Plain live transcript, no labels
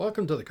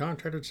Welcome to the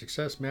Contractor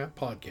Success Map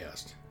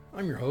podcast.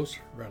 I'm your host,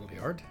 Bradley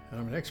Hart, and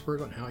I'm an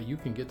expert on how you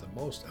can get the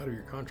most out of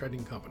your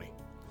contracting company.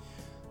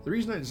 The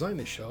reason I designed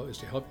this show is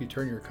to help you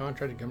turn your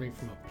contracting company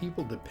from a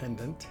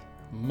people-dependent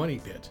money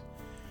pit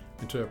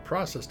into a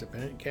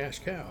process-dependent cash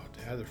cow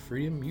to have the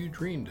freedom you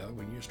dreamed of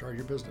when you started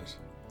your business.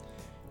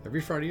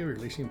 Every Friday, we're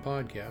releasing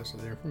podcasts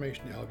with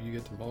information to help you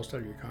get the most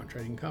out of your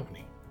contracting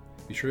company.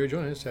 Be sure to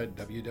join us at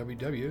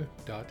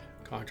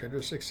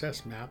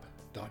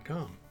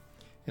www.contractorsuccessmap.com.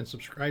 and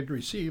subscribe to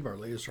receive our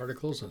latest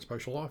articles and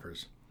special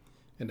offers.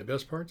 And the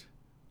best part,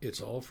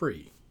 it's all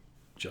free,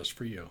 just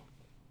for you.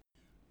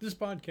 This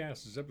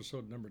podcast is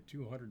episode number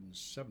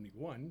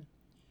 271,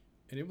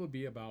 and it will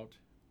be about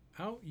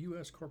how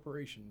U.S.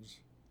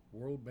 corporations'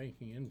 world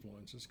banking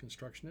influences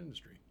construction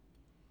industry.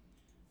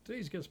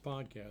 Today's guest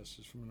podcast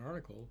is from an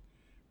article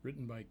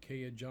written by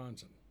Kaya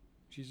Johnson.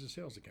 She's a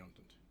sales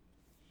accountant.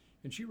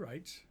 And she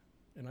writes,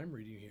 and I'm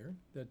reading here,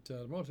 that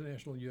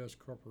multinational U.S.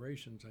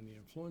 corporations and the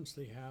influence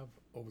they have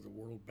over the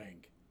World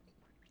Bank.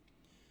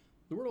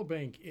 The World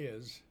Bank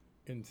is,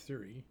 in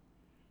theory,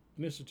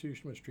 an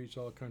institution which treats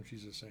all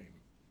countries the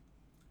same.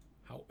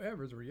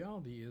 However, the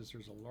reality is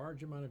there's a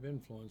large amount of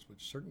influence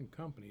which certain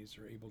companies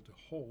are able to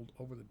hold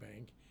over the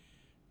bank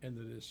and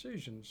the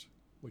decisions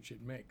which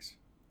it makes.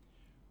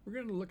 We're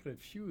going to look at a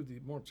few of the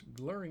most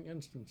glaring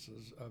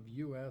instances of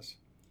U.S.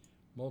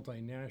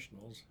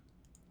 multinationals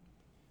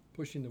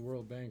pushing the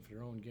World Bank for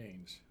their own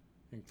gains,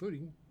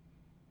 including,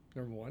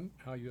 number one,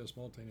 how U.S.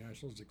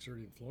 multinationals exert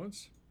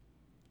influence.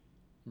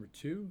 Number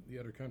two, the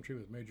other country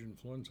with major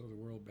influence over the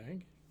World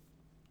Bank.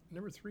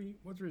 Number three,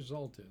 what the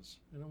result is.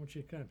 And I want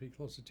you to kind of pay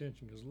close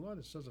attention because a lot of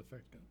this does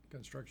affect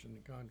construction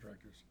and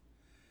contractors,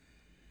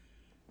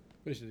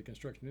 basically the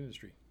construction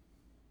industry.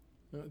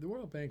 The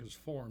World Bank was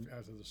formed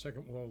after the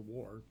Second World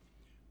War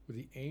with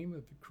the aim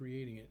of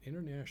creating an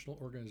international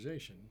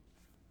organization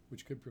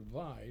which could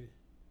provide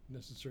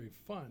necessary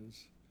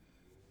funds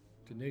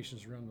to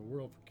nations around the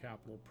world for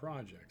capital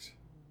projects.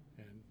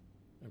 And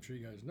I'm sure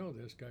you guys know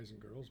this, guys and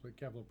girls, but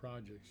capital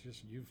projects is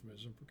just a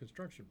euphemism for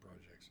construction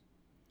projects.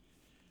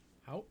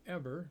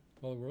 However,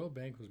 while the World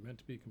Bank was meant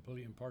to be a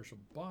completely impartial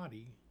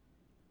body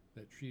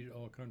that treated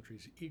all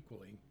countries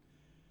equally,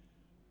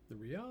 the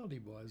reality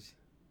was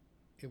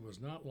it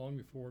was not long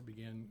before it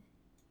began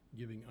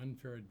giving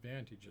unfair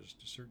advantages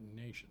to certain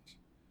nations.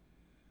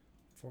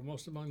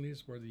 Foremost among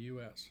these were the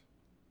U.S.,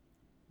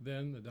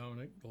 then the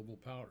dominant global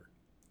power.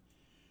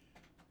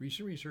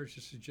 Recent research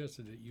has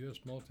suggested that U.S.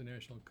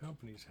 multinational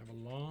companies have a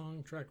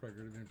long track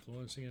record of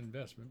influencing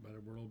investment by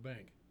the World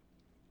Bank,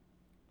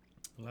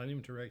 allowing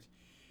them to direct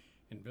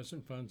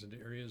investment funds into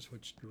areas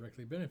which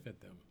directly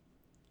benefit them.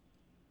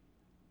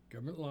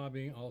 Government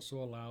lobbying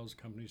also allows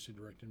companies to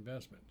direct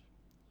investment.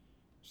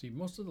 See,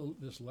 most of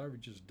this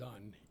leverage is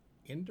done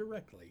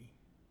indirectly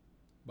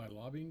by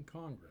lobbying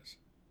Congress.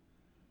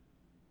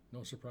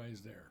 No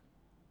surprise there.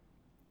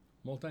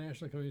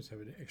 Multinational companies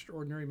have an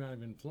extraordinary amount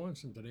of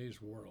influence in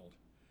today's world.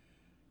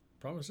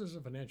 Promises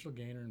of financial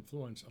gain or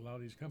influence allow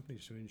these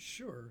companies to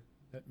ensure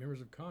that members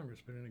of Congress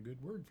put in a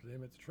good word for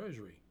them at the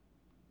Treasury.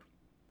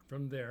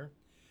 From there,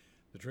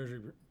 the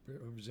Treasury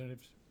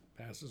representative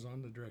passes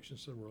on the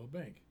directions to the World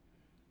Bank.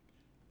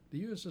 The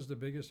U.S. is the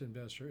biggest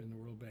investor in the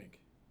World Bank,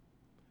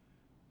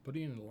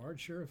 putting in a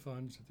large share of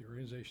funds that the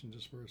organization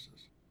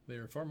disperses. They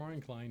are far more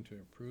inclined to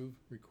approve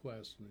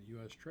requests from the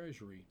U.S.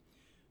 Treasury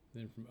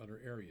than from other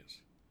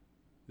areas.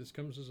 This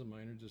comes as a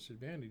minor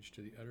disadvantage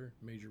to the other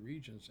major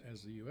regions,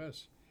 as the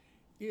U.S.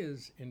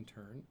 is, in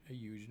turn, a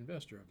huge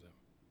investor of them.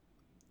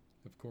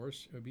 Of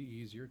course, it would be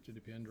easier to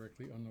depend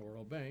directly on the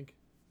World Bank,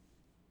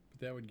 but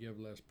that would give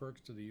less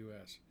perks to the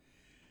U.S.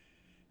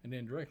 and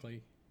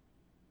indirectly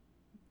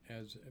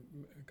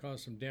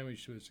cause some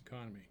damage to its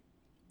economy.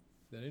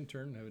 That, in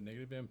turn, have a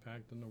negative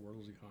impact on the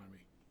world's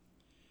economy.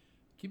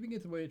 Keeping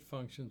it the way it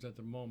functions at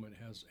the moment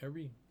has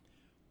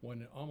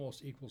everyone in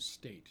almost equal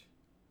state,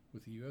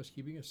 with the U.S.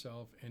 keeping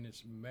itself and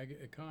its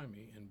mega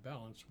economy in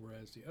balance,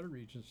 whereas the other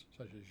regions,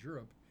 such as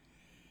Europe,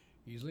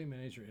 easily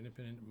manage their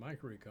independent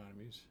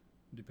microeconomies,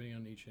 depending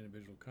on each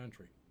individual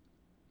country.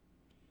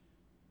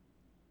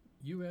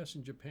 U.S.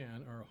 and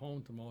Japan are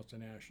home to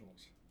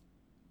multinationals.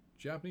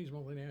 Japanese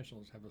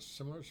multinationals have a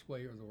similar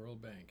sway over the World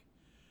Bank.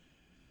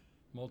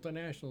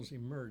 Multinationals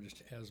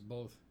emerged as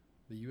both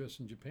the U.S.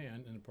 and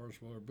Japan in the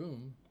post-war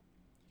boom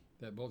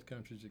that both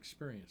countries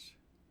experienced,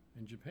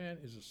 and Japan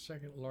is the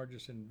second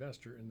largest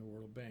investor in the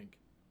World Bank.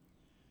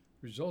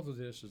 The result of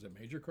this is that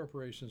major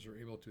corporations are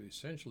able to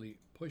essentially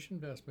push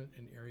investment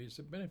in areas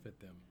that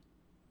benefit them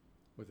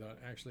without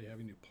actually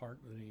having to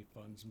part with any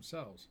funds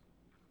themselves.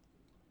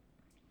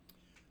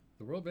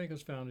 The World Bank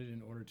was founded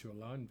in order to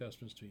allow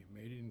investments to be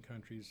made in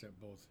countries that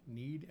both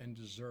need and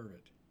deserve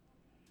it.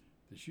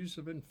 This use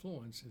of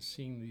influence is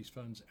seeing these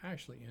funds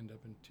actually end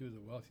up in two of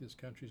the wealthiest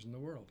countries in the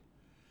world.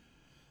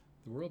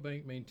 The World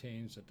Bank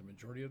maintains that the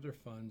majority of their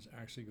funds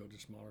actually go to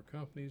smaller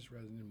companies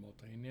rather than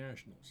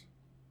multinationals.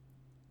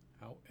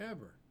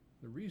 However,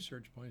 the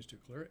research points to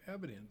clear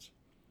evidence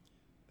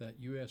that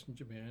U.S. and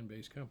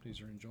Japan-based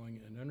companies are enjoying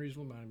an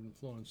unreasonable amount of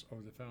influence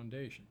over the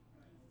foundation.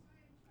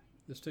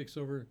 This takes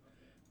over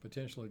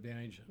potential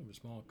advantage of a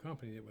small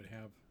company that would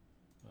have,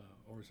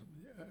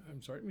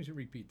 let me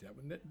repeat that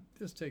one.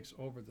 This takes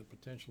over the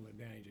potential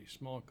advantage a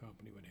small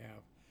company would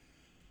have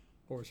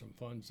over some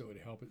funds that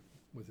would help it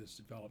with its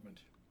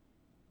development.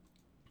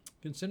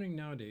 Considering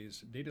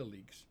nowadays data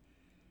leaks,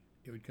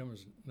 it would come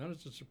as not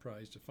as a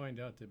surprise to find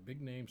out that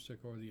big names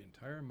took over the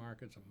entire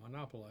markets and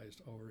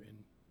monopolized over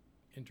in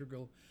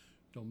integral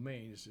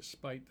domains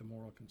despite the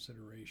moral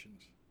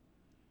considerations.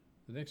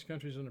 The next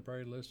countries on the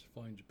priority list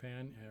following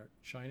Japan are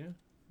China,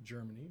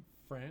 Germany,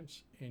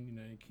 France, and the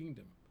United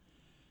Kingdom,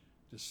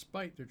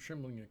 despite their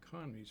trembling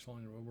economies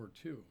following World War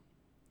II,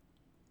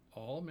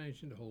 all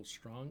managing to hold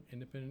strong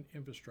independent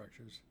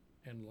infrastructures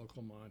and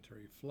local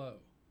monetary flow.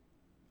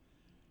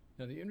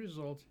 Now, the end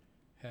result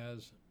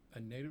has a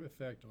negative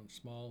effect on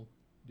small,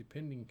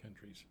 depending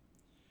countries.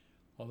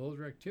 Although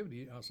their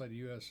activity outside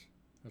the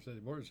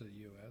borders of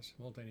the U.S.,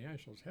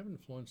 multinationals have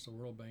influenced the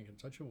World Bank in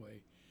such a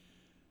way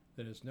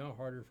that it's now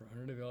harder for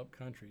underdeveloped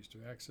countries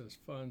to access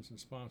funds and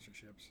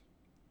sponsorships.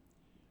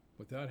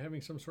 Without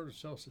having some sort of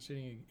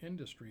self-sustaining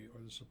industry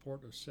or the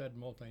support of said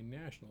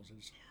multinationals,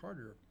 it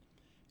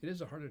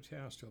is a harder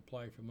task to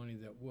apply for money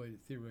that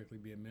would theoretically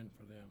be meant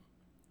for them.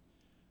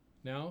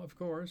 Now, of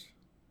course,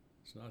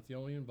 it's not the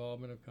only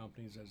involvement of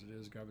companies as it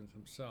is governments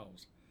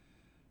themselves.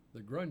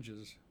 The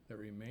grudges that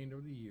remained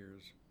over the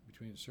years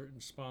between certain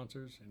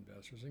sponsors,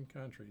 investors, and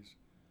countries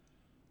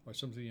are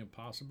simply the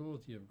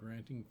impossibility of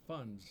granting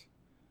funds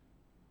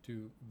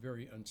to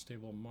very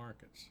unstable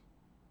markets.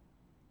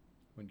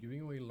 When giving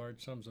away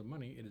large sums of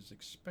money, it is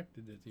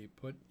expected that they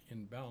put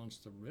in balance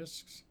the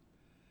risks,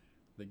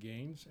 the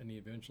gains, and the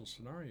eventual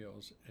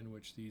scenarios in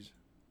which this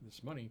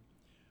money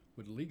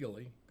would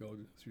legally go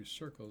through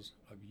circles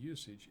of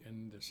usage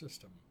in the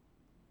system.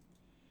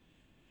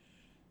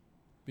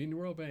 Being the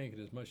World Bank, it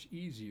is much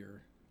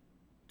easier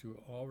to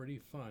already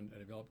fund a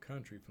developed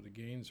country, for the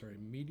gains are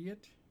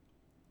immediate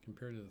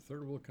compared to the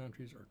third world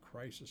countries or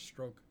crisis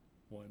stroke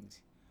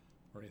ones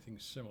or anything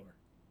similar.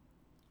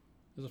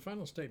 As a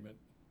final statement,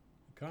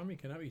 economy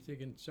cannot be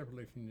taken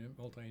separately from the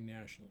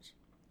multinationals.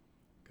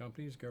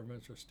 Companies,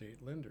 governments, or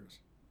state lenders.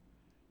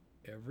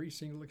 Every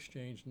single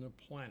exchange on the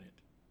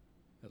planet,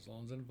 as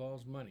long as it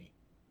involves money,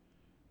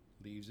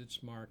 leaves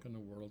its mark on the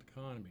world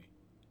economy.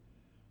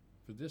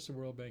 For this, the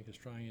World Bank is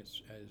trying at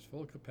its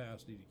full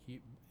capacity to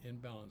keep in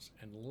balance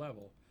and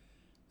level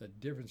the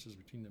differences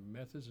between the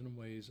methods and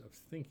ways of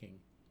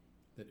thinking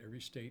that every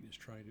state is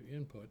trying to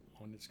input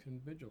on its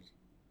individuals.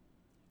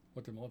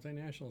 What the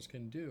multinationals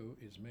can do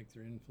is make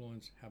their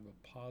influence have a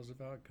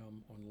positive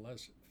outcome on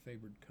less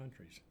favored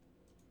countries.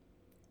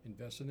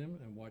 Invest in them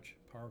and watch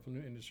powerful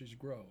new industries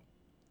grow.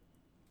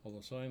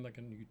 Although sounding like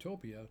a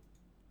utopia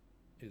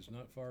is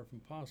not far from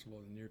possible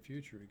in the near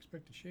future,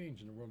 expect a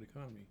change in the world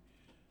economy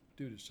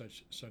due to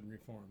such sudden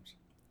reforms.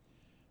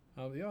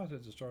 The author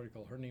of this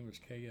article, her name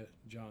is Kaya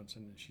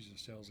Johnson, and she's a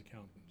sales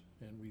accountant.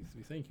 And we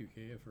thank you,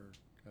 Kaya, for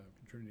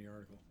contributing the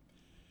article.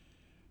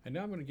 And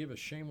now I'm going to give a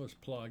shameless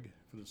plug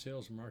for the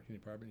sales and marketing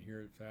department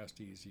here at Fast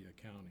Easy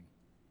Accounting.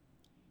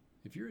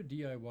 If you're a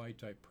DIY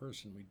type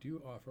person, we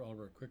do offer all of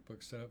our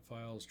QuickBooks setup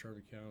files, chart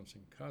accounts,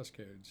 and cost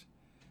codes.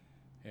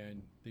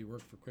 And they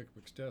work for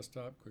QuickBooks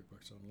Desktop,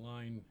 QuickBooks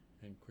Online,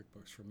 and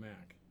QuickBooks for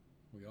Mac.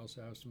 We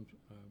also have some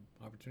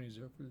opportunities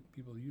there for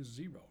people who use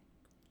Xero.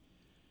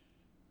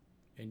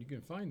 And you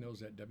can find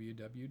those at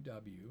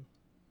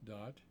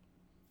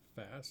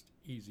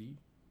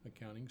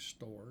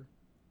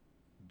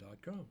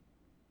www.fasteasyaccountingstore.com.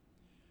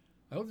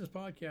 I hope this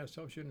podcast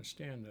helps you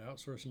understand that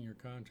outsourcing your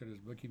contractor's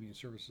bookkeeping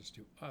services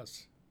to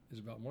us is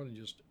about more than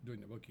just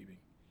doing the bookkeeping.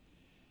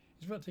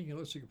 It's about taking a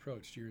holistic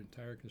approach to your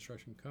entire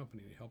construction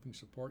company and helping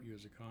support you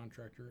as a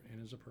contractor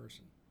and as a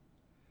person.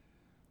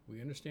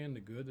 We understand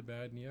the good, the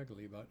bad, and the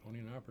ugly about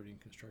owning and operating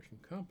construction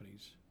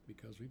companies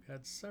because we've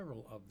had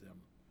several of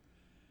them.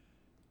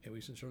 And we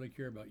sincerely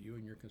care about you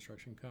and your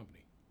construction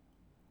company.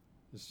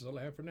 This is all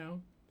I have for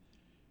now.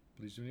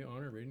 Please do me the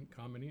honor of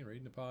commenting and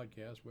rating the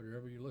podcast,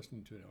 whatever you're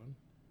listening to it on.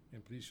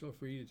 And please feel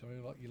free to tell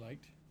me what you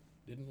liked,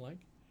 didn't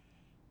like.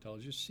 Tell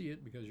us you see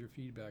it, because your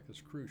feedback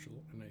is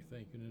crucial, and I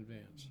thank you in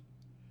advance.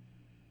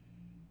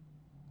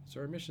 It's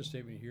our mission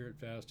statement here at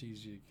Fast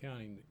Easy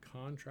Accounting that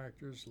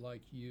contractors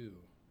like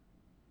you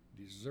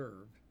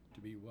deserve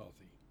to be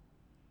wealthy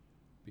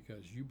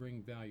because you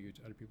bring value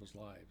to other people's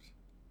lives.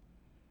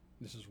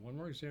 This is one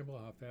more example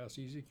of how Fast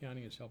Easy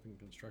Accounting is helping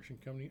construction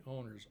company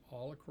owners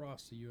all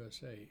across the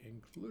USA,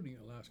 including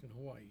Alaska and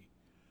Hawaii,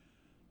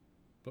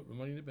 put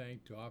money in the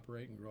bank to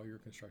operate and grow your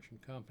construction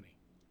company.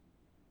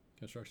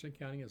 Construction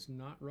accounting is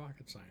not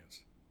rocket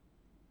science.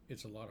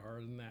 It's a lot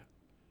harder than that,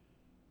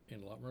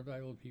 and a lot more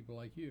valuable to people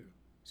like you,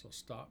 so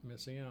stop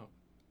missing out.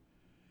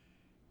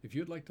 If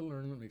you'd like to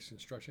learn what makes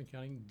construction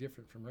accounting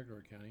different from regular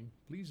accounting,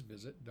 please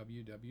visit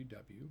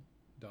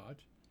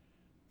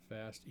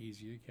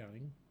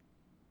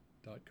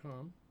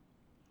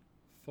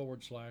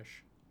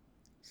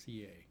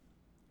www.fasteasyaccounting.com/CA.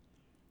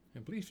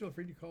 And please feel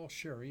free to call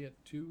Sherry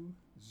at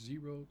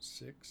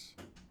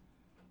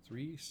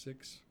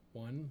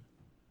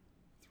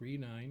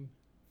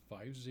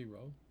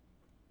 206-361-3950,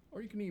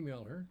 Or you can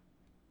email her,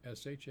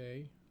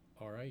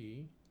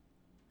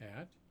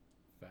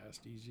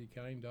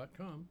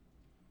 sharie@fasteasyaccounting.com,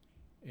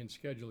 and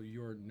schedule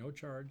your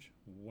no-charge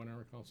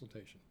 1-hour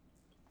consultation.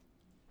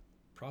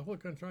 Profitable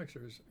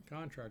contractors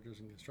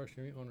and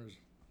construction owners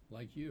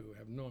like you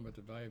have known about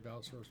the value of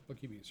outsourced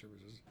bookkeeping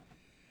services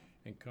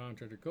and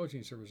contractor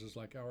coaching services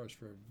like ours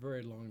for a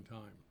very long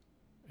time,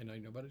 and I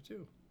know about it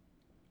too.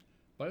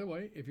 By the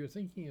way, if you're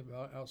thinking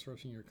about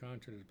outsourcing your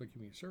contractor's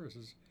bookkeeping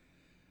services,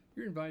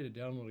 you're invited to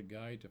download a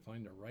guide to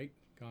find the right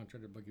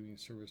contractor bookkeeping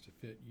service to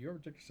fit your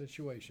particular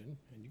situation,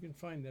 and you can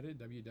find that at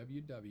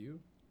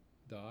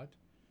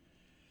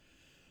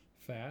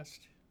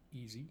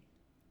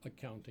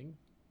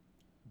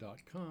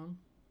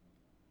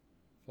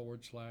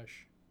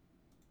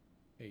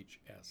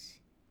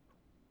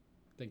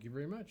Thank you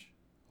very much.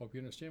 Hope you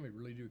understand we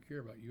really do care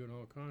about you and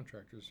all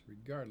contractors,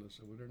 regardless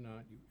of whether or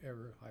not you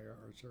ever hire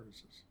our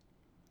services.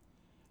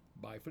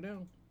 Bye for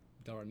now.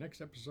 Until our next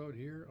episode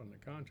here on the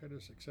Contractor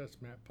Success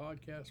Map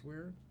podcast,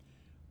 where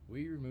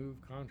we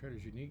remove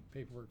contractors' unique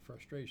paperwork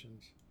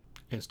frustrations.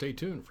 And stay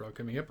tuned for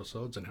upcoming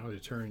episodes on how to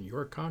turn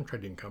your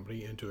contracting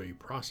company into a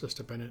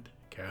process-dependent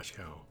cash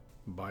cow.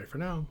 Bye for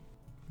now.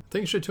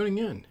 Thanks for tuning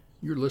in.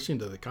 You're listening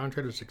to the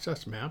Contractor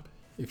Success Map.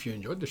 If you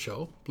enjoyed the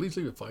show, please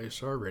leave a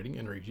 5-star rating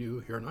and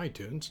review here on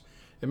iTunes,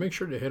 and make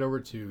sure to head over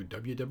to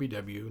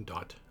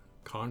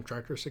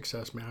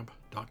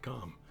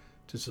www.contractorsuccessmap.com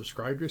to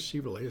subscribe to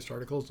receive the latest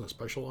articles and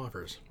special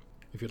offers.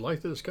 If you'd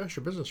like to discuss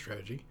your business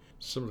strategy,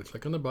 simply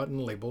click on the button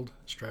labeled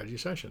Strategy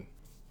Session.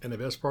 And the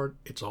best part,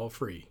 it's all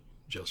free,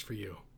 just for you.